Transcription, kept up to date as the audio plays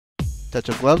Touch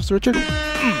of gloves, Richard?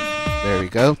 There we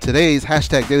go. Today's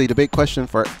hashtag daily debate question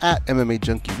for at MMA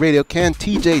Junkie Radio. Can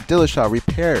TJ Dillashaw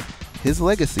repair his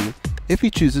legacy if he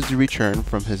chooses to return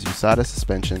from his USADA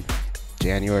suspension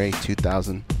January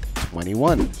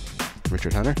 2021?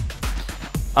 Richard Hunter?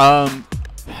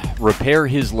 Repair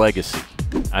his legacy.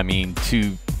 I mean,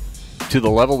 to the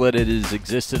level that it has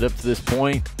existed up to this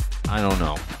point, I don't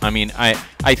know. I mean,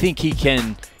 I think he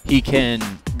can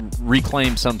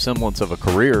reclaim some semblance of a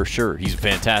career. Sure, he's a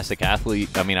fantastic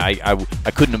athlete. I mean, I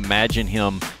couldn't imagine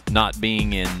him not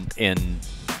being in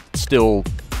still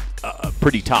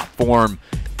pretty top form,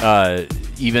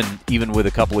 even with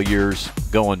a couple of years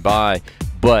going by.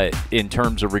 But in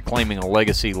terms of reclaiming a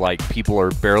legacy, like people are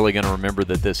barely going to remember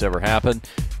that this ever happened,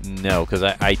 no, because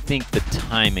I think the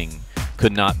timing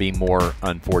could not be more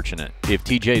unfortunate. If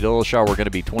TJ Dillashaw were going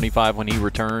to be 25 when he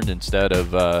returned instead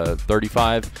of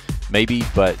 35, maybe,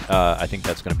 but I think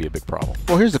that's going to be a big problem.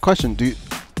 Well, here's the question. Do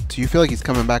you feel like he's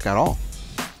coming back at all?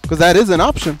 Because that is an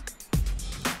option.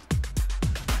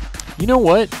 You know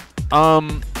what?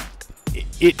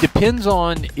 It depends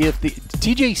on if the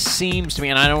TJ seems to me,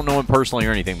 and I don't know him personally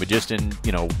or anything, but just in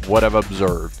what I've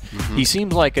observed, he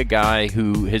seems like a guy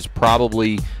who has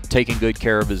probably taken good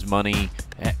care of his money,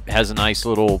 has a nice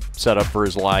little setup for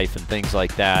his life and things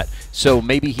like that. So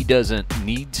maybe he doesn't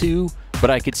need to,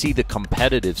 but I could see the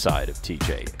competitive side of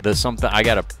TJ, the something I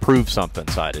got to prove something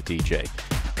side of TJ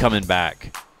coming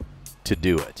back to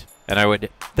do it. And I would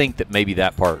think that maybe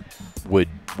that part would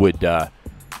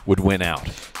win out.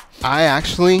 I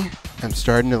actually am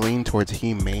starting to lean towards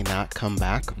he may not come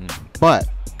back, but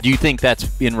do you think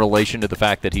that's in relation to the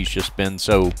fact that he's just been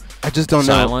so I just don't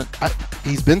silent? know.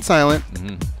 He's been silent,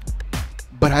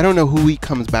 but I don't know who he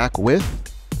comes back with,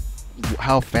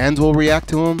 how fans will react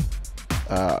to him.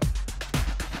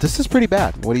 This is pretty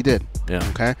bad, what he did. Yeah.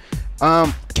 Okay.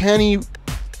 Can he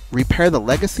repair the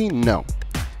legacy? No,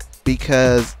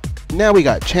 because now we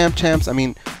got champs. I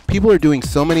mean, people are doing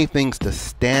so many things to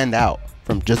stand out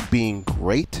from just being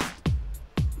great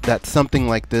that something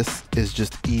like this is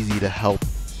just easy to help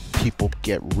people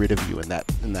get rid of you in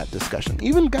that discussion.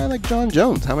 Even a guy like John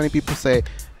Jones, how many people say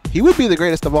he would be the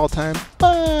greatest of all time,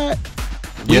 but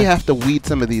we have to weed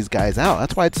some of these guys out.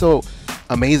 That's why it's so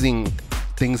amazing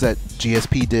things that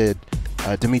GSP did,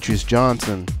 Demetrius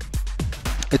Johnson.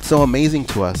 It's so amazing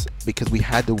to us because we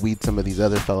had to weed some of these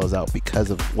other fellows out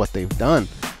because of what they've done.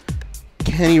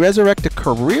 Can he resurrect a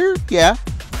career? Yeah.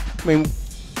 I mean,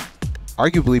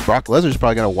 arguably, Brock Lesnar's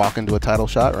probably going to walk into a title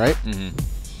shot, right?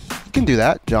 He can do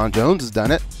that. John Jones has done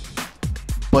it.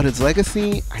 But his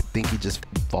legacy, I think he just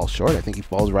falls short. I think he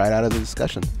falls right out of the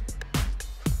discussion.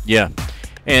 Yeah.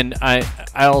 And I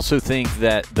also think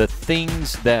that the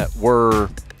things that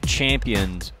were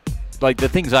championed, like the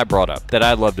things I brought up that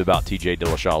I loved about TJ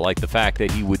Dillashaw, like the fact that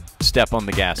he would step on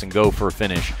the gas and go for a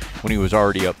finish when he was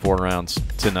already up 4 rounds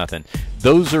to nothing.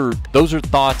 Those are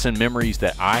thoughts and memories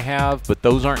that I have, but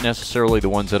those aren't necessarily the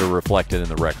ones that are reflected in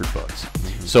the record books.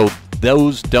 So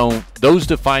those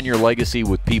define your legacy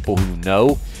with people who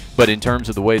know, but in terms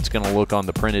of the way it's going to look on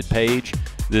the printed page,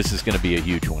 this is going to be a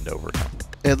huge one to overcome.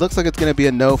 It looks like it's going to be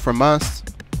a no from us.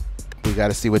 We got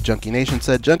to see what Junkie Nation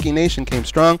said. Junkie Nation came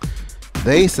strong.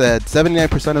 They said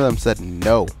 79% of them said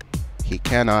no, he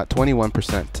cannot.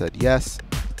 21% said yes.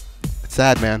 It's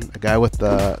sad, man. A guy with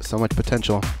so much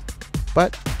potential.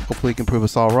 But hopefully he can prove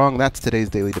us all wrong. That's today's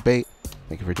daily debate.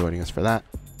 Thank you for joining us for that.